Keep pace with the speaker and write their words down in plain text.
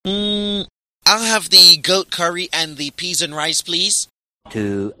I'll have the goat curry and the peas and rice, please.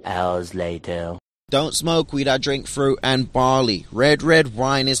 2 hours later. Don't smoke weed, I drink fruit and barley. Red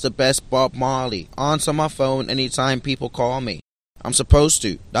wine is the best Bob Marley. Answer my phone anytime people call me. I'm supposed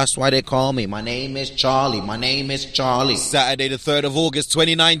to. That's why they call me. My name is Charlie. My name is Charlie. Saturday the 3rd of August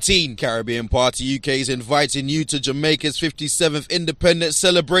 2019. Caribbean Party UK is inviting you to Jamaica's 57th Independence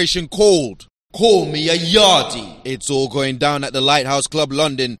Celebration called Call Me a Yardie. It's all going down at the Lighthouse Club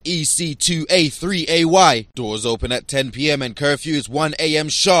London, EC2A3AY. Doors open at 10 p.m. and curfew is 1 a.m.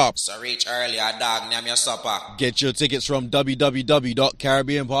 sharp. So reach earlier, dog. Name your supper. Get your tickets from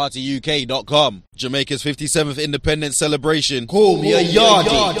www.caribbeanpartyuk.com. Jamaica's 57th Independence Celebration. Call Me a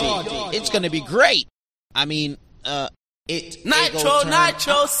Yardie. It's gonna be great. I mean,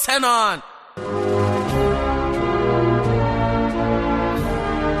 Nitro, send on.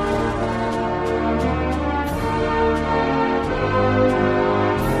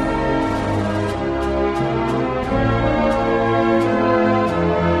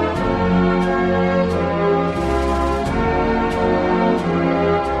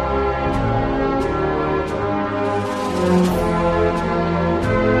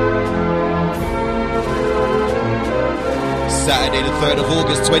 Saturday the 3rd of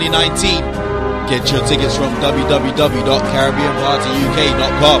August 2019. Get your tickets from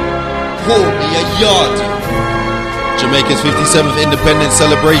www.caribbeanpartyuk.com. Call Me a Yardie. Jamaica's 57th Independence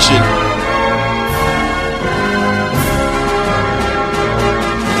Celebration.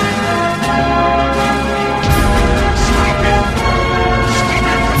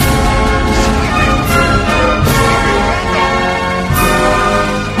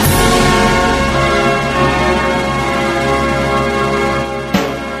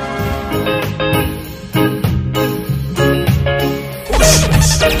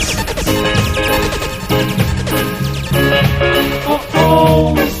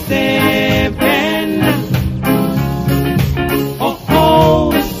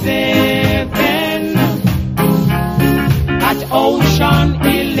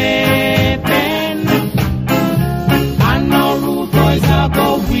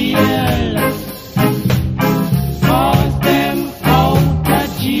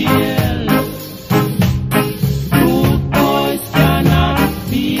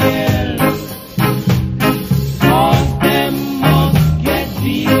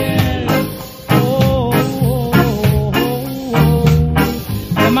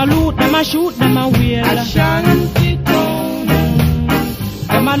 Shoot them a wheel. Ashanti town.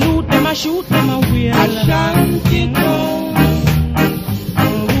 Them a loot, them a shoot, them a wheel. Ashanti town.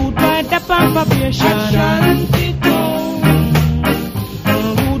 Rude boy the probation. Ashanti town.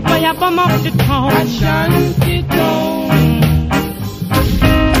 Rude boy a bomb up the town. Ashanti town.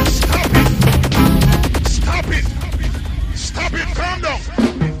 Stop it! Stop it! Calm down!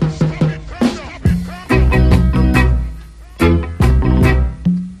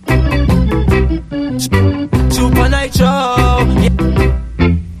 Super Nitro.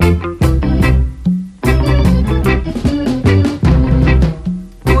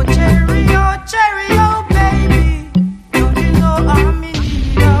 Oh cherry, oh baby. Don't you know I'm in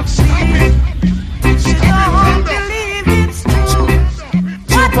need of sleep? You don't believe it's true.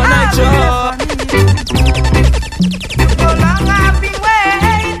 Super Nitro. So long I've been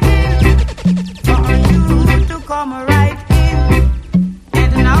waiting for you to come right in.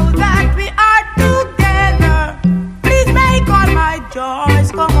 And now that we are together, please make all my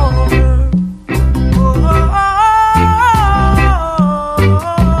joys come over.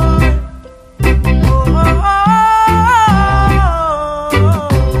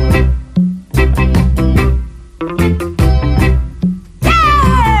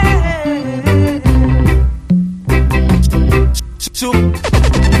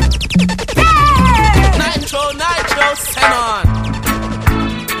 Nitro, send on.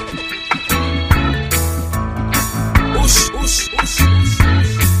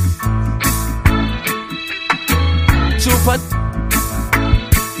 Super.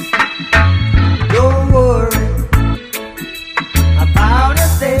 Don't worry about a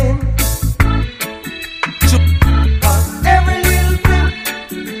thing, 'cause every little thing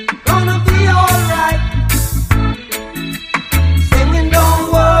gonna be alright. Singing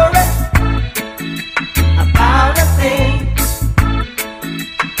don't worry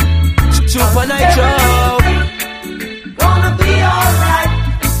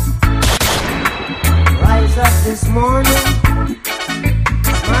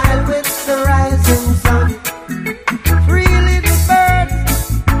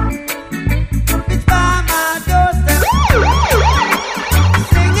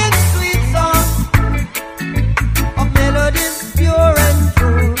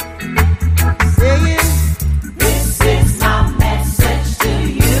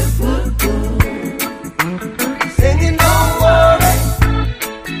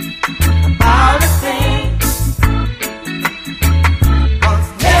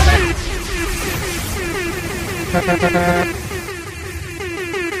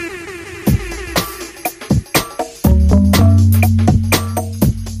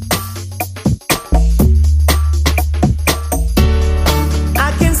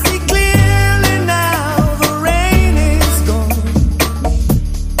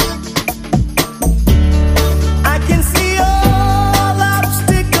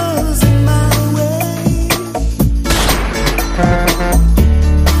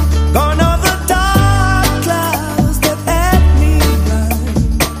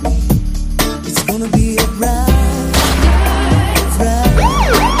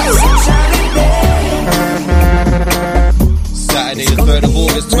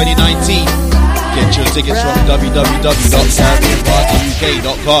Tickets from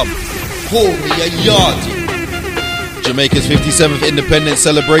www.caribbeanpartyuk.com. Call me a Yardie. Jamaica's 57th independence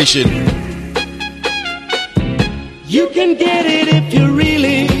celebration. You can get it if you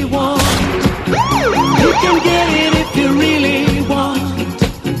really want. You can get it if you really want.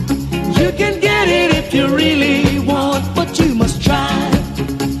 You can get it if you really want. But you must try.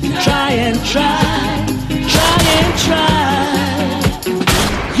 Try and try. Try and try.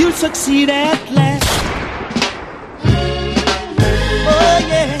 You'll succeed at last.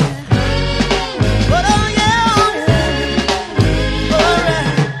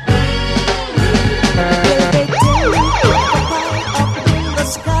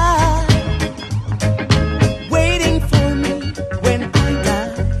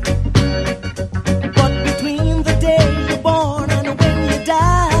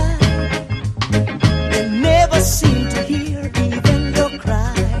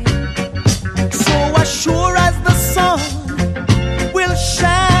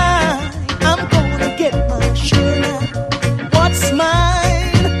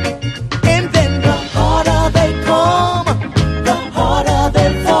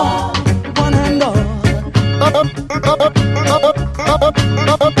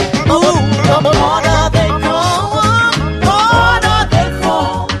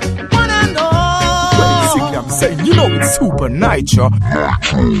 Super Nitro.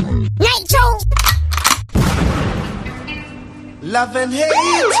 Love and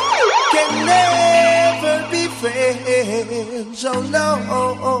hate can never be friends. Oh no,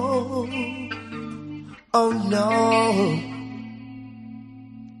 oh no.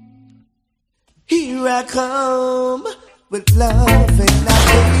 Here I come with love and not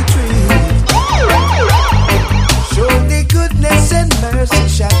hatred. Surely goodness and mercy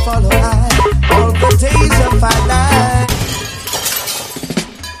shall follow I all the days of our life.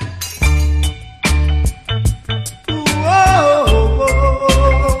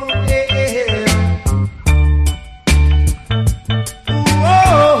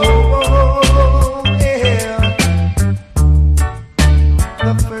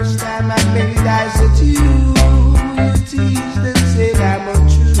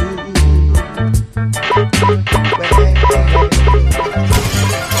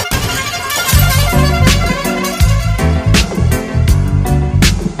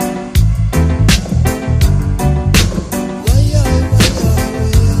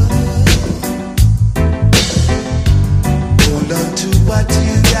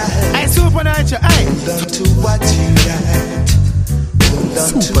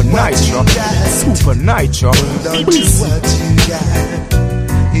 Super Nitro. Don't do what you got.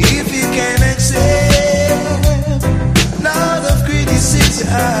 If you can accept lot of criticism,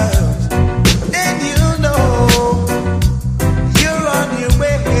 then you know you're on your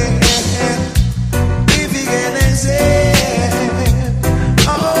way. If you can accept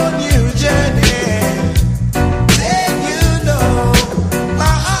on your journey, then you know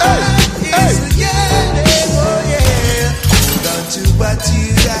my heart is yearning. Oh yeah, don't do what you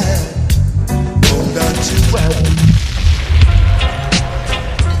got. Not too well.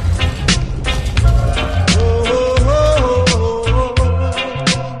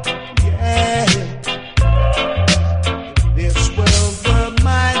 Yeah. This world were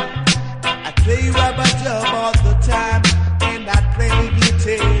mine. I play rubber dub all the time, and I play it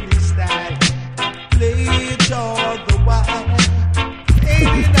any style. Play it all the while.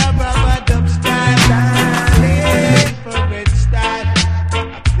 Ain't it a rubber dub style? Different style. I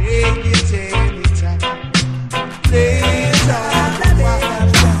play it any time.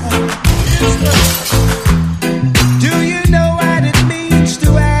 Do you know what it means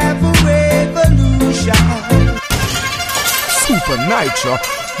to have a revolution? Super Nitro,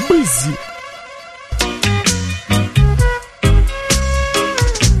 busy.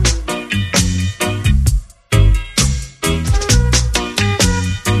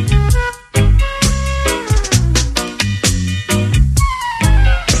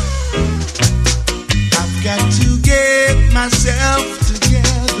 I've got to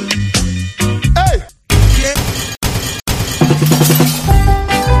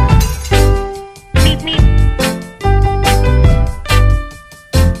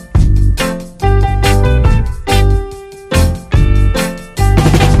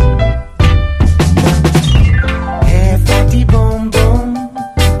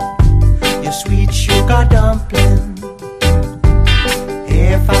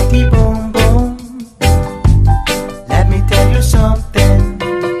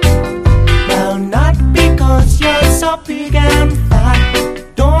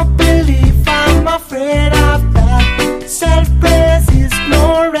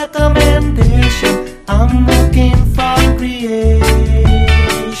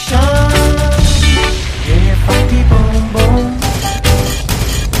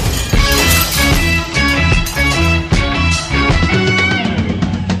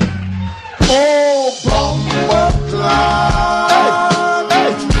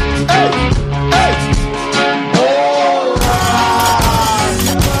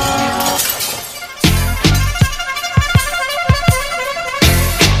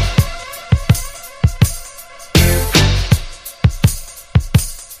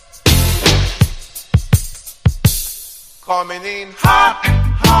coming in hot,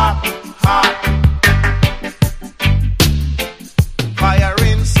 hot, hot.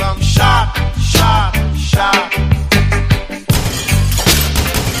 Firing some shot, shot, shot.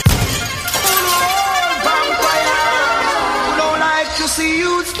 Don't like to see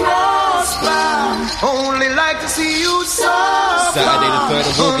you prosper. Only like to see you suffer. Saturday the 3rd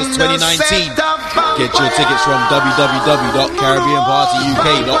of August 2019. Get your tickets from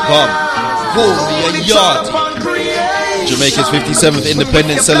www.caribbeanpartyuk.com. Call me a Yardie. Jamaica's 57th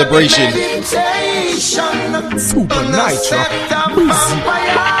independence celebration. Super Nitro. Busy.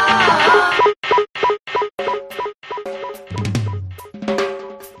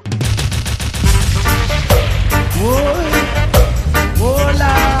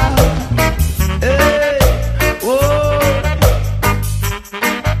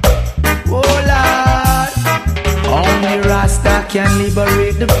 Can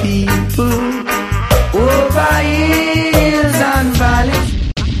liberate the people over hills and valleys.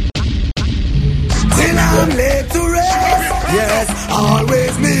 Till I'm laid to rest. Yes,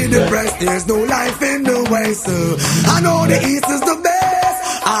 always me depressed. There's no life in the west. I know the east is the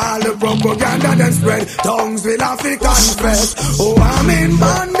best. All the propaganda them spread. Tongues will have to confess. Oh, I'm in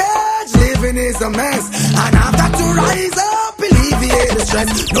bondage. Living is a mess. And I've got to rise up, alleviate the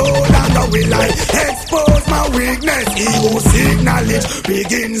stress. No longer will I expose my weakness. Ego seek knowledge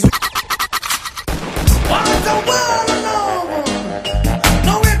begins. What's the world alone?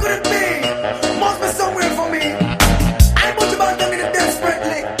 Nowhere could it be. Must be somewhere for me. I put about them in a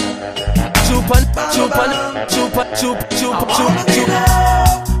desperately. Chupan.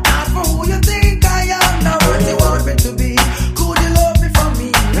 Not for who you think I am, not what you want me to be. Could you love me for me?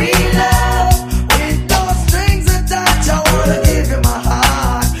 Real love, with those strings attached. I wanna give you my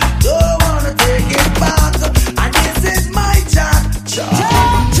heart. Don't wanna take it back. And this is my chat.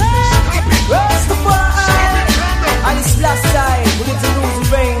 And it's last time we get to lose the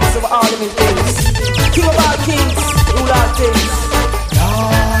reins over all of these things. King of all kings, rule all things.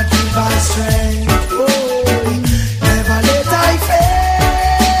 Lord, give us strength. Oh, never let I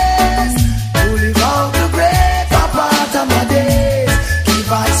face. To live out the greater part of my days.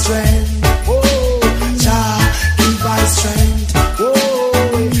 Give us strength. Oh, Jah, give us strength. Oh,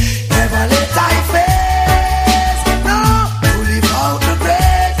 never let I face. No, to live out the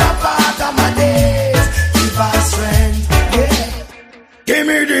greater part of my days. Give us strength. Yeah. Give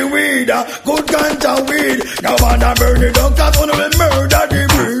me the weed, good ganja weed. Now wanna burn it down, cause wanna murder the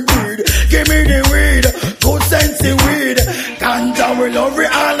weed. Give me the weed, good sensey weed. Ganja will love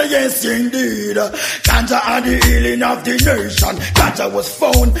it all, yes indeed. Ganja are the healing of the nation. Ganja was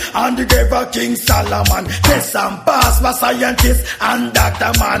found on the grave of King Solomon. Test and pass by scientists and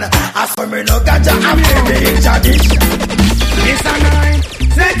Dr. Man. As for me no ganja, I'm living tradition. Mr. 9,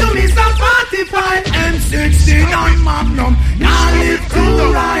 say to Mr. 45, M16 on Magnum. Now live to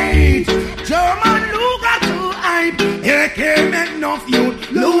right. German Luger to hype. AK make enough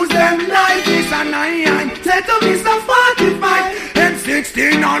youth lose them life. Mr. 9, say to Mr. 45,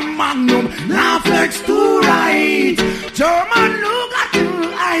 M16 on Magnum. Now flex to right. German Luger to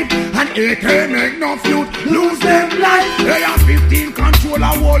hype. And AK make enough youth lose them life. They are 15 control a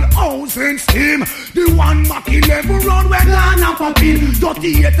whole house in steam. The one Mach 11 run when land and pop in.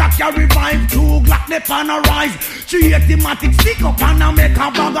 38 a carry 5, 2 Glock they pan a rise. 380matic stick up and a make a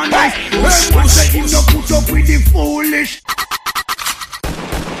bag of nice. When one say him no put up with the foolish.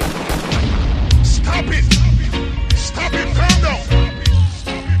 Stop it! Stop it! Calm down!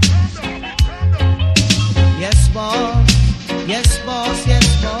 Yes, boss. Yes, boss.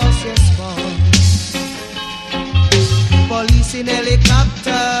 Yes, boss. Yes, boss. Police in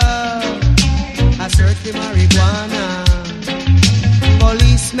helicopter. I search the marijuana.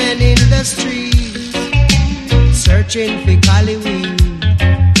 Policemen in the street, searching for Cali weed.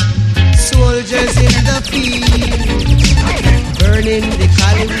 Soldiers in the field, burning the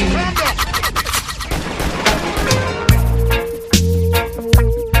Cali weed.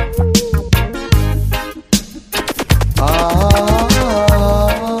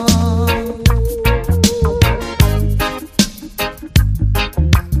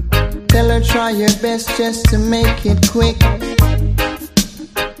 Tell her try your best just to make it quick.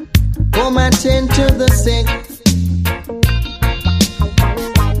 Home attend to the sick.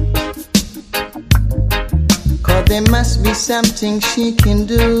 Cause there must be something she can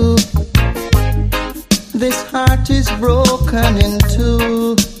do. This heart is broken in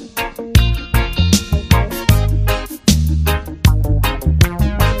two.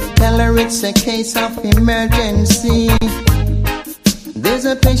 Tell her it's a case of emergency. There's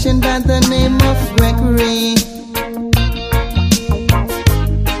a patient by the name of Gregory.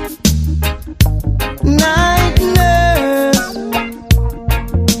 Night nurse.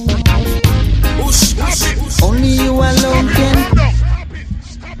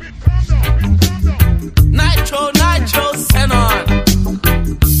 Nitro, send on.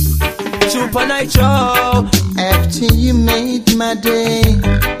 Super Nitro. After you made my day,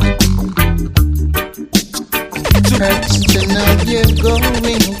 hurts to know you're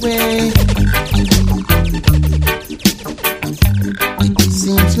going away.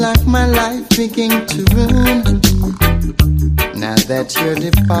 Seems like my life began to ruin now that you're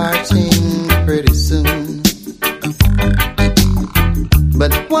departing pretty soon.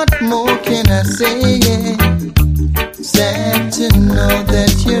 But what more can I say? Yeah. Sad to know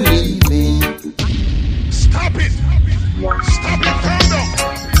that you're leaving. Stop it! Stop it, calm down!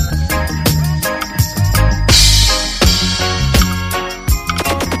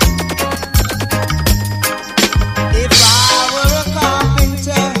 If I were a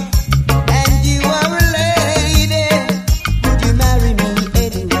carpenter and you were a lady, would you marry me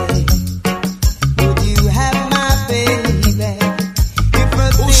anyway? Would you have my baby? If a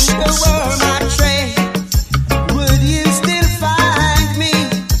thinker were my trade, would you still find me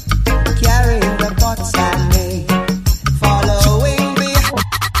carrying the pots I made, following behind?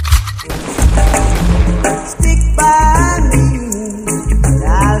 Stick by me,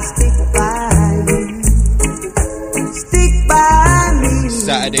 I'll stick by you. Stick by me.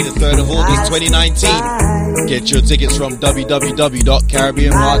 Saturday the 3rd of August 2019. Get your tickets from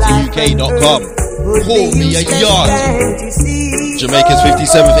www.caribbeanpartyuk.com. Call me a Yardie. Jamaica's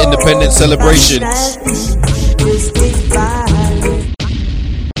 57th independence celebrations.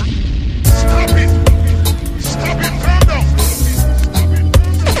 Stop it! Stop it, calm down!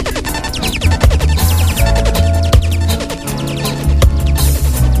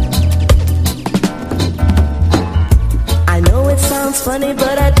 I know it sounds funny,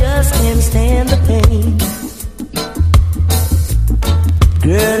 but I just can't stand the pain.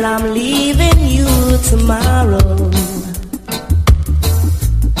 Girl, I'm leaving you tomorrow.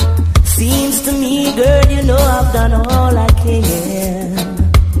 Seems to me, girl, you know I've done all I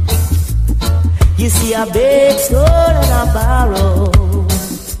can. You see, I beg, stole, and I borrow.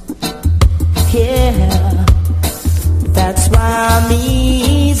 Yeah, that's why I'm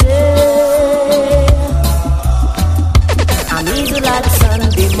easy. I'm easy like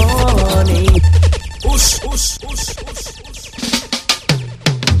Sunday morning.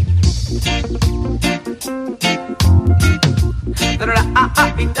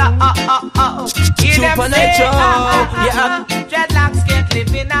 Super Nitro, yeah. Dreadlocks can't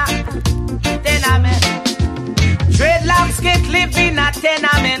live in a tenement. Dreadlocks can't live in a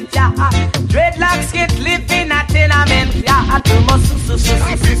tenement, yeah. Dreadlocks can't live in a tenement, yeah. Too much,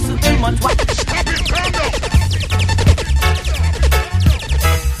 too much. Stop it, calm down!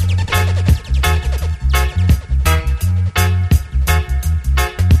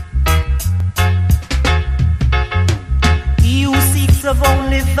 You seeks of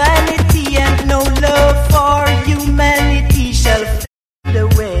only vanity and no love for humanity shall fade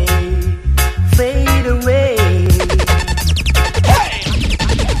away, fade away.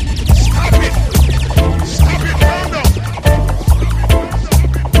 Stop it! Stop it, calm down!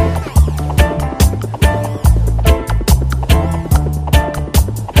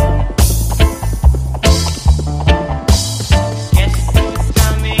 Guess who's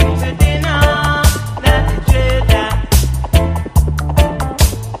coming to dinner? Not the dreader.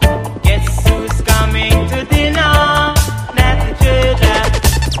 Guess who's coming to dinner? Not the dreader.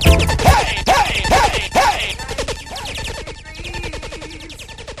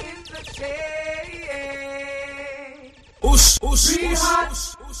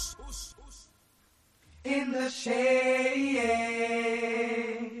 In the shade,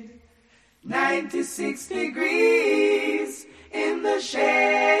 96 degrees in the shade,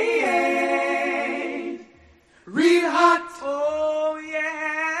 real hot, oh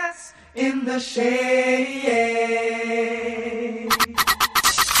yes, in the shade.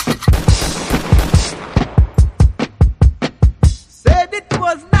 Said it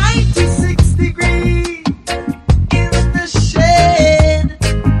was 96 degrees in the shade.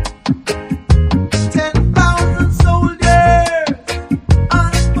 10,000 soldiers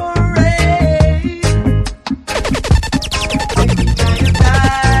on parade. They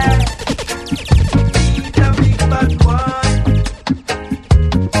die. Need a big bad one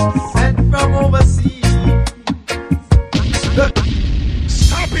sent from overseas.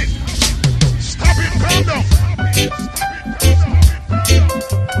 Stop it! Stop it, calm down!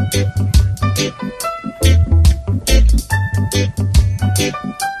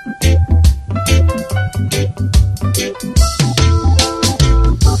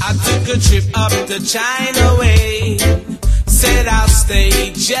 I took a trip up to China Way. Said I'll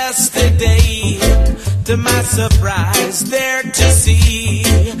stay just a day. To my surprise, there to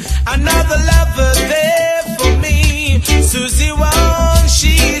see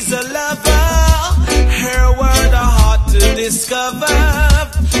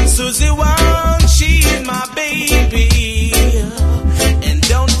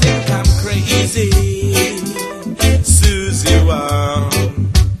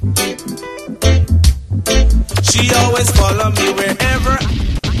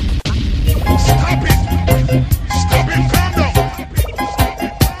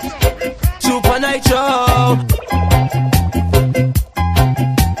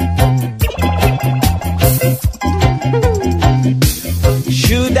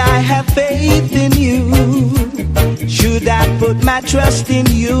in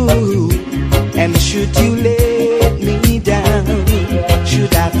you. And should you let me down,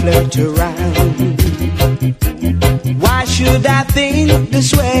 should I flirt around? Why should I think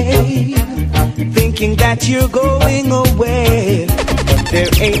this way, thinking that you're going away? There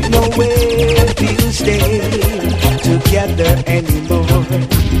ain't no way we'll stay together anymore.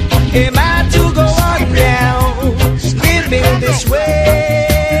 Am I to go on now, living this way,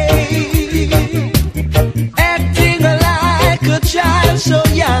 acting like a child so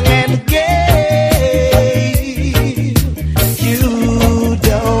young and gay? You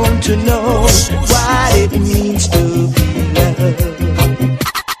don't know what it means to be loved.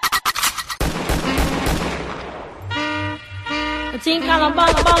 Think all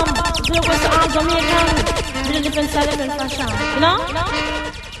about bomb, look what's the arms on me again. Different style, different fashion, you know?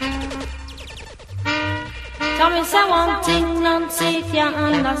 Tell me, say one thing, Nancy can't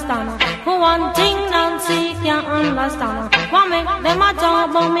understand. One thing, Nancy can't understand. What make them a talk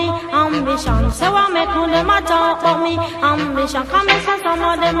about me ambition? Say what make them a talk about me ambition? Come and say some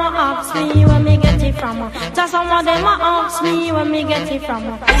of them a ask me where me get it from. Just some of them a ask me where me get it from.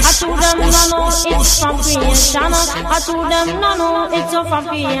 I told them no, it's from creation. I told them no, it's from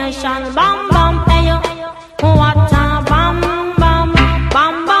creation. Bam bam, hey yo, what a bam bam,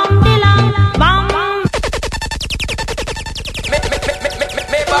 bam bam dilang, bam.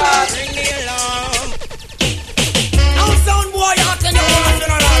 Ring the alarm. Now sound boy out in the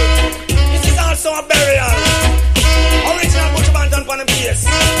funeral. This is also a burial. Original Butch Banton on the bass.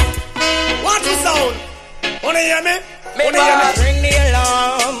 What the sound? Wanna hear me? Ring the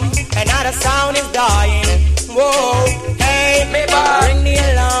alarm. Another sound is dying. Whoa, hey, ring the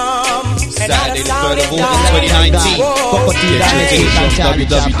alarm. Saturday the 3rd of August 2019.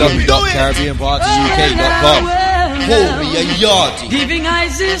 www.caribbeanpartyuk.com. Call me a Yardie.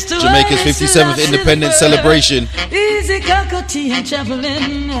 Jamaica's 57th independence celebration. Easy cockatoo and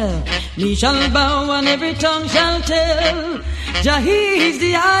traveling. Me shall bow and every tongue shall tell. Jah is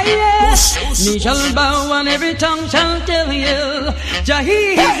the highest. Me shall bow and every tongue shall tell you. Jah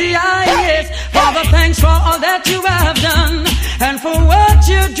is the highest. Father, thanks for all that you have done and for what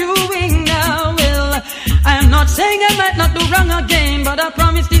you're doing now. Well, I'm not saying I might not do wrong again, but I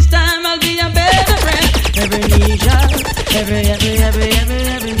promise this time I'll be a better friend. Every knee shall, every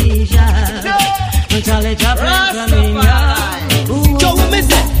knee shall. Charlie Chaplin coming out.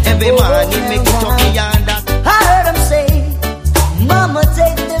 Every morning make it on the yard. I heard him say, Mama,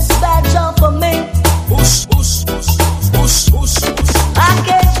 take this badge off of me. I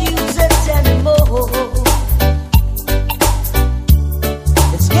can't use it anymore.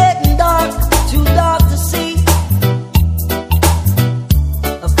 It's getting dark, too dark to see. I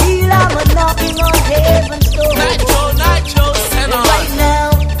feel I'm knocking on heaven's door. Nitro, and right now,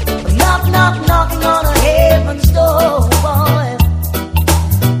 I'm knocking on a heaven's door, boy.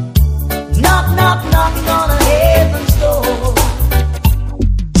 Knocking on a heaven's door.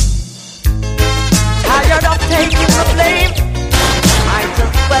 Tired of taking the blame, I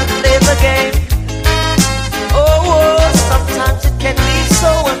just well play the game. Oh, sometimes it can be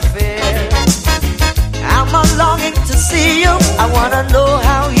so unfair. I'm a longing to see you. I wanna know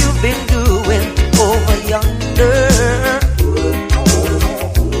how you've been doing over yonder.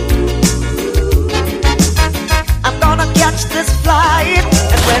 I'm gonna catch this flight,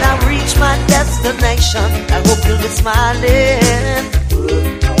 and when I reach my destination, I hope you'll be smiling,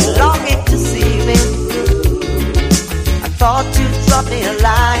 longing to see me. I thought you'd drop me a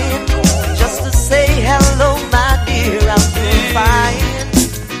line just to say hello, my dear, I'm doing fine.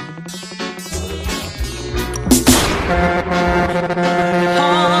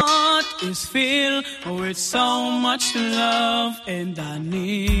 Heart is filled with so much love, and I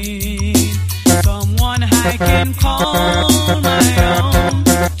need someone I can call my own.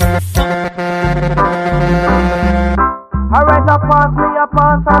 I read a pass, me a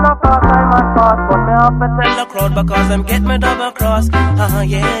pass, and a pass, I must pass. But me up and tell the crowd because them get me double cross.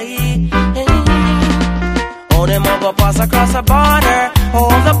 Yeah. Oh, them a go pass across the border.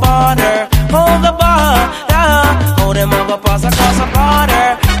 Hold the border, hold the border. Oh, them a go pass across the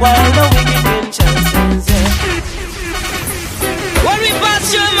border while the wicked in chances. When we pass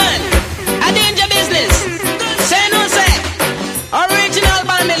through, man, a danger business. Say no say. Original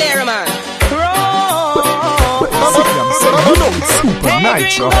bandolero, man. Super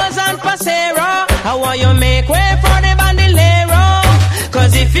Nitro. And Pasero, how will you make way for the bandolero?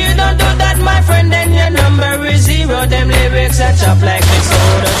 Cause if you don't do that, my friend, then your number is 0. Them lyrics are chopped like the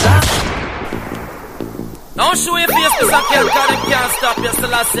soda. Don't show your face to some girl, cause them can't stop you,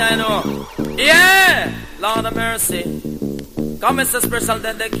 still I say I know. Yeah! Lord of mercy. Come it's a special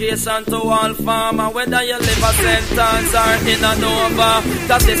dedication to all farmer, whether you live a sentence or in a Nova.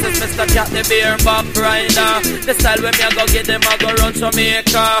 Cause this is Mr. Cat the Beer Bob Rider. The style when me I go get them I go run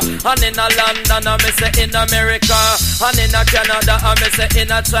Jamaica. And in a London I me say in America. And in a Canada I me say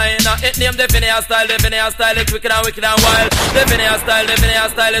in a China. It name the Vinaya style, it's wicked and wild. The Vinaya style,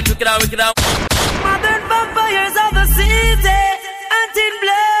 it's wicked and wild. Modern vampires of the season, hunting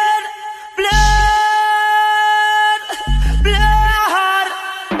blood, blood.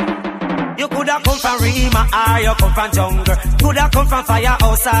 You coulda come from Rima or you come from jungle. Coulda come from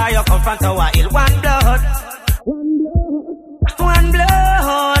firehouse or you come from Tower Hill. One blood, one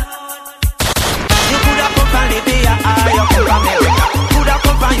blood. You coulda come from Libya or you come from America. Coulda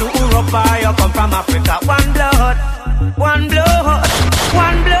come from Europe or you come from Africa. One blood, one blood,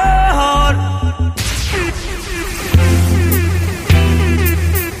 one blood.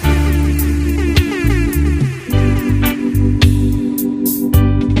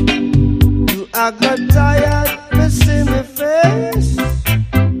 I got tired to see me face.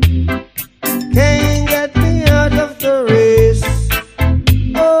 Can't get me out of the race.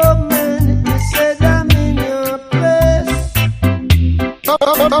 Oh man, you said I'm in your place.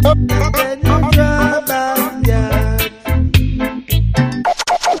 And then you drive back yard.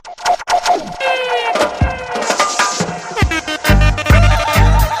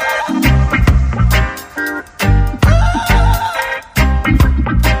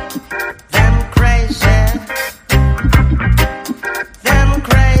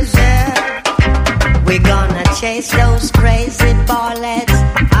 Chase those crazy ballets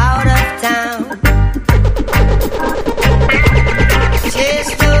out of town.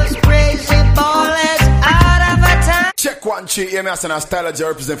 Chase those crazy ballets out of a town. Check 1 2, hear me as an astrology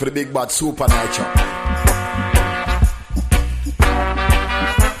represent for the big bad super nature.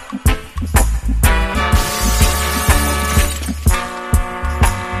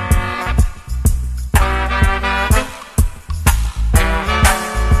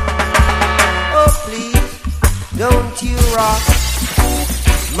 Don't you rock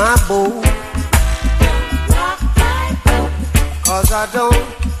my boat, cause I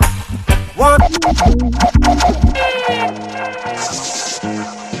don't want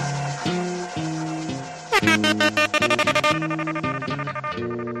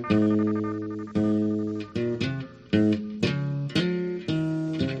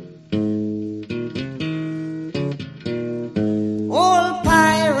Old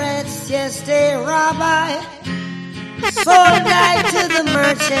pirates, yes, they rob I. Sold I to the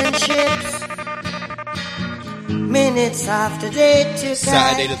merchant ships. Minutes after they took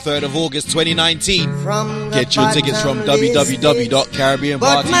Saturday the 3rd of August 2019. From Get your tickets from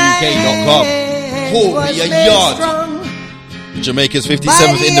www.caribbeanpartyuk.com. Call me a Yardie. Jamaica's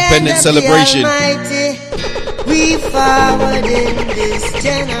 57th independence celebration. Almighty, we forward in this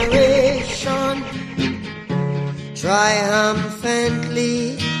generation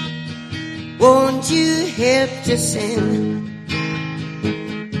triumphantly. Won't you help to sing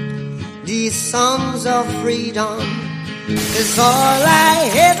these songs of freedom? Is all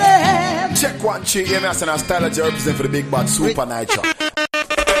I ever have. Check 1 2, hear me as an astrology represent for the big bad super nature.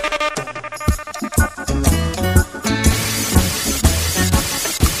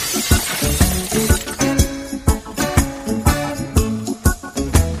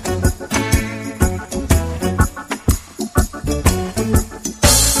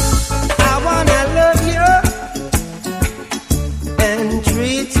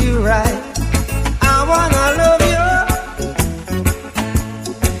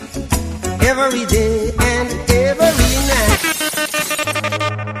 Every day and every night.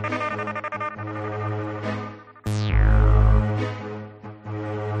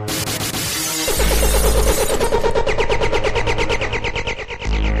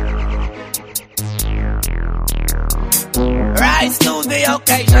 Rise to the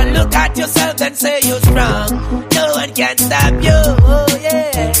occasion, look at yourself and say you're strong. No one can stop you, oh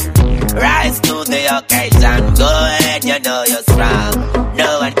yeah. Rise to the occasion, go ahead, you know you're strong.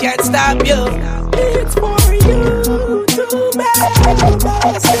 No one can stop you. It's for you to make the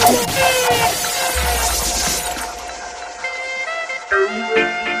best of it.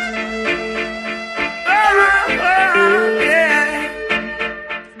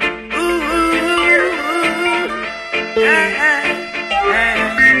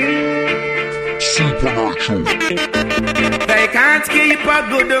 They can't keep a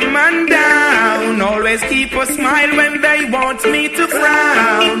good man down. Always keep a smile when they want me to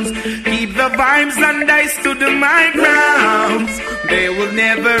frown. Keep the vibes and I stood my ground. they will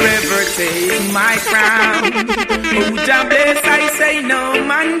never ever take my crown. Oh, God bless, I say no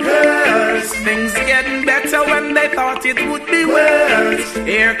man curse. Things getting better when they thought it would be worse.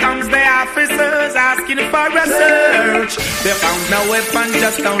 Here comes the officers asking for a search. They found no weapon,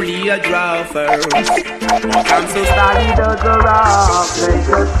 just only a draw first. I'm so sorry, those are off. They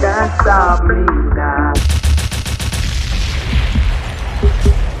just can't stop me now.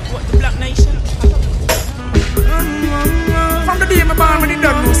 What, the Black Nation? From the day my born when it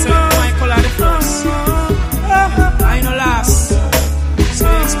done no sir, my color the first. I no last. So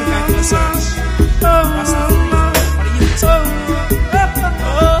you expect I to search. That's not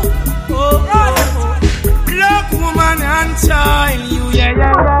Black woman and child, you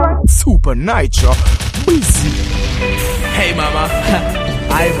yeah. Super Nitro, busy. Hey mama,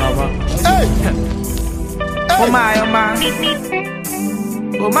 hi mama. Hey. Oh my, oh my.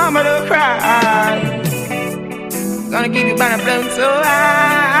 Oh mama don't cry. Gonna keep you by the blown so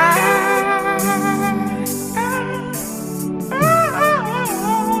high.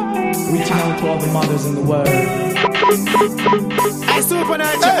 Reaching out to all the mothers in the world. Hey, Super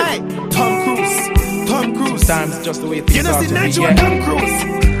Nitro, hey. Tom Cruise. Time's just the way things You know, are see to be, Nitro yeah. Tom Cruise.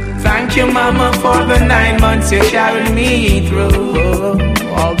 Thank you, mama, for the 9 months you carried me through.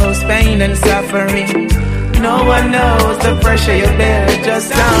 All those pain and suffering. No one knows the pressure you bear,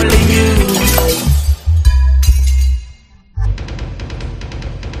 just only you.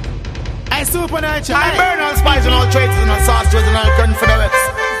 Hey, Super Nitro, I burn all spies and all traitors and all sorcerers and all confederates.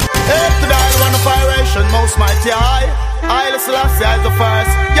 Hey, to the isle on the firation, most mighty I Selassie is the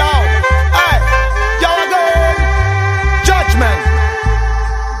first. Yo, hey, yo again. Judgment.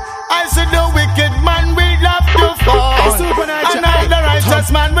 I said the wicked man will have to fall, and all the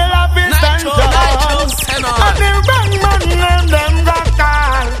righteous man will have his stand tall. And the wrong man them got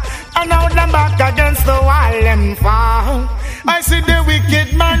call, and now them back against the wall them fall. I said the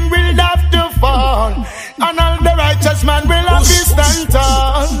wicked man will have to fall, and all the righteous man will have his stand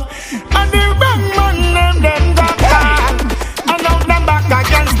tall. And the wrong man them got call, and now them back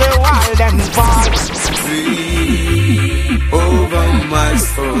against the wall them fall. Sweep over my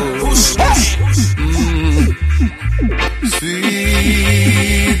soul.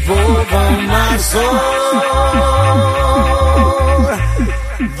 Sweep over my soul.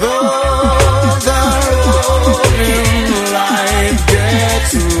 Though the road in life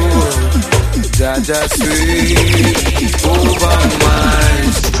gets rough, Jaja sweep over my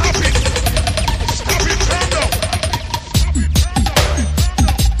soul.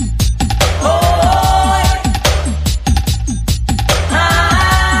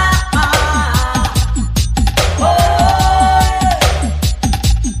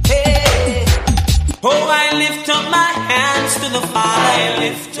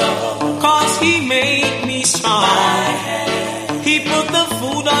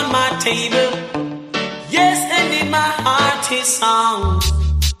 Table. Yes, and in my heart his song.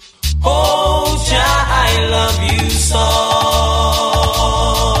 Oh, Jah, I love you so.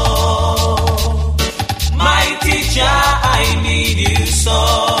 Mighty Jah, I need you so.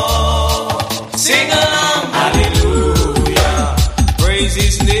 Sing along, hallelujah. Praise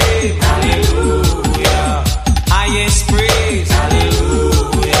his name, hallelujah. Highest praise,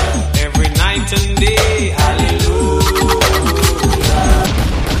 hallelujah. Every night and day, hallelujah.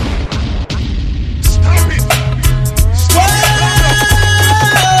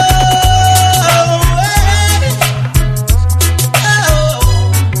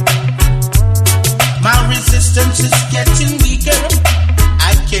 Is getting weaker.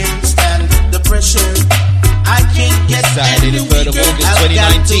 I can't stand the pressure. I can't get Saturday the 3rd of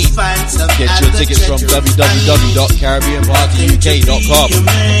August 2019. Get your tickets from www.caribbeanpartyuk.com.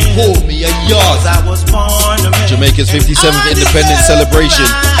 Call me a Yardie. Jamaica's 57th independence celebration.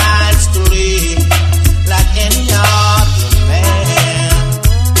 Like any other man.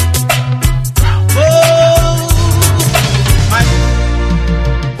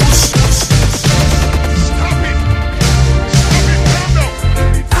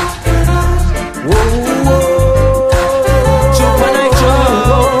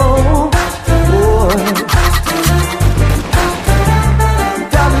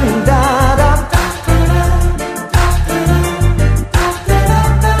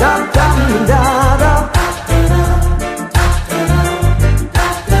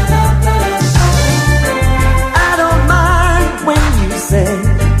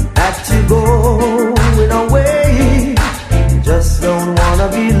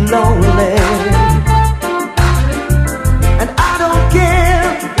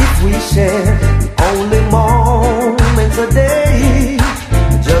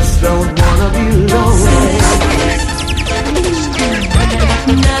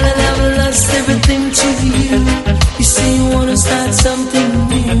 something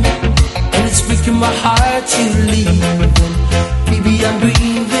new, and it's breaking my heart to leave. Baby, I'm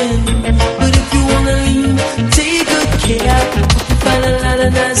grieving, but if you wanna leave, take good care. You find a lot of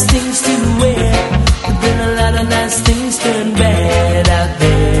nice things to wear, but then a lot of nice things turn bad out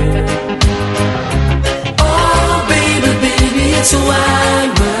there. Oh, baby, baby, it's a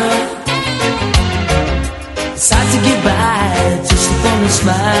wide world. It's hard to get by just upon a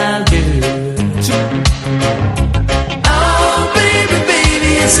smile, girl. Oh, baby,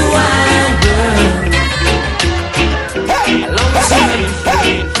 baby, it's a wide world. As long as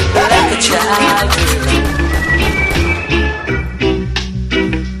you're like a child, girl.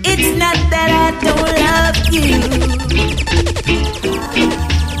 It's not that I don't love you.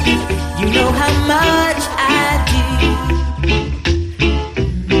 You know how much I do.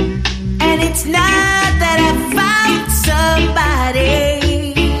 And it's not that I found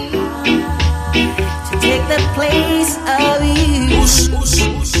somebody to take the place of you.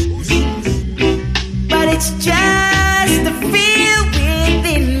 But it's just the feel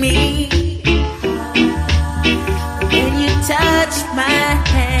within me when you touch my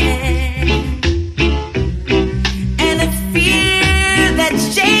hand, and a fear that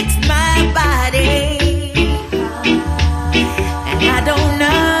shakes my body, and I don't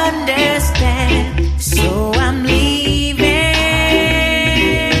understand, so I'm leaving.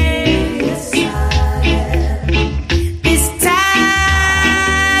 This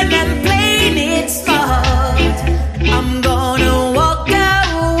time I'm playing it smart. I'm gonna walk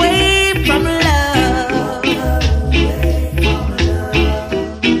away from love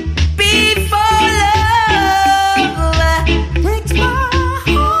before love breaks my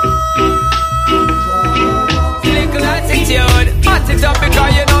Little attitude, hot it up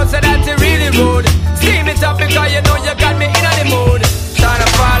because you know so that you really rude. Steam it up because you know you got me in the mood. Turn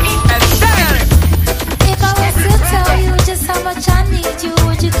up all and stand. If I was to tell you just how much I need you,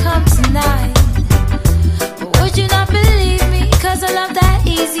 would you come tonight? Or would you not believe me? Cause a love that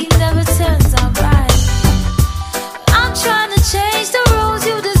easy never turns out right. I'm trying to change the rules,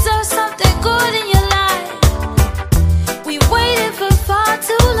 you deserve something good in your life. We waited for far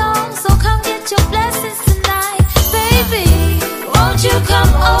too long, so come get your blessings tonight. Baby, won't you come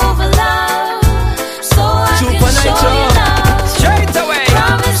over, love, so I can show you love. Straight away.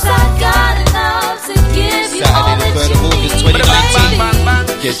 Promise I got enough to give you all Saturday that the 3rd of August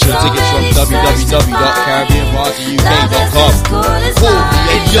 2019. Get your tickets from www.caribbeanpartyuk.com. Call me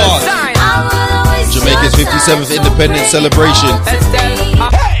a Yardie. Jamaica's 57th Independence Celebration.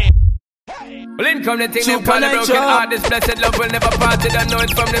 Well, in come the thing, them call the broken heart. This blessed love will never part. They don't know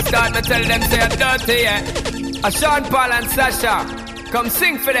it from the start. Me tell them say I'm dirty, yeah. A Sean Paul and Sasha, come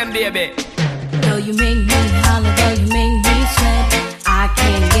sing for them, baby. Though you make me holler, though you make me sweat, I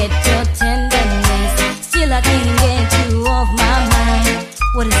can't get your tenderness. Still I can't get you off my mind.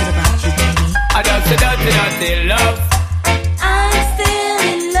 What is it about you, baby? I don't say dirty love. I'm still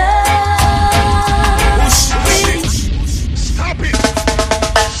in love. Stop it.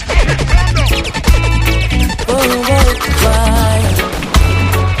 Oh, why?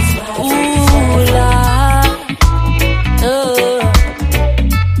 Ooh, la. Oh,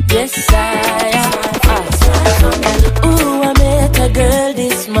 yes, ooh, I met a girl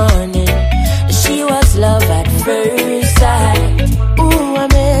this morning. She was love at first sight. Ooh, I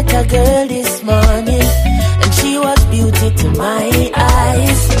met a girl this morning, and she was beauty to my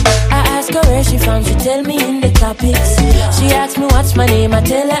eyes. I asked her where she from, she tell me in the topics. She asked me what's my name, I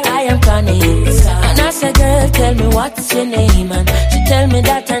tell her I am Connie. And I said, girl, tell me what's your name, and she tell me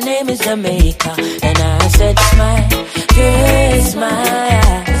that her name is Jamaica. And I said, smile, girl,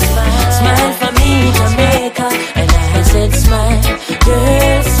 smile, smile for me, Jamaica. And I said, smile,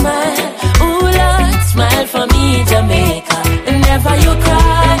 girl, smile, ooh Lord, smile for me, Jamaica. Never you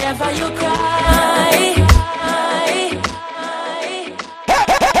cry, never you cry.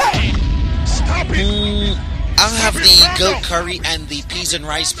 I'll have the goat curry and the peas and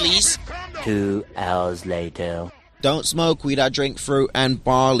rice, please. 2 hours later. Don't smoke weed, I drink fruit and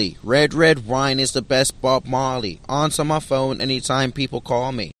barley. Red wine is the best Bob Marley. Answer my phone anytime people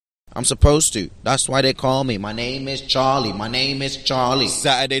call me. I'm supposed to. That's why they call me. My name is Charlie. My name is Charlie.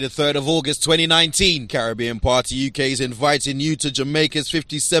 Saturday the 3rd of August 2019. Caribbean Party UK is inviting you to Jamaica's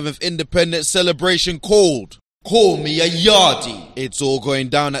 57th Independence Celebration called Call Me a Yardie. It's all going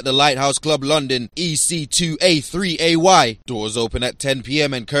down at the Lighthouse Club London, EC2A3AY. Doors open at 10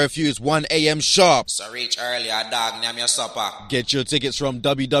 p.m. and curfew is 1 a.m. sharp. So reach earlier, dog. Name your supper. Get your tickets from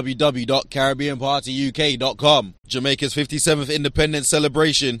www.caribbeanpartyuk.com. Jamaica's 57th Independence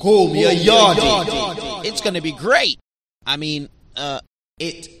Celebration. Call Me a Yardie. It's gonna be great. I mean,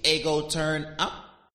 it a go turn up.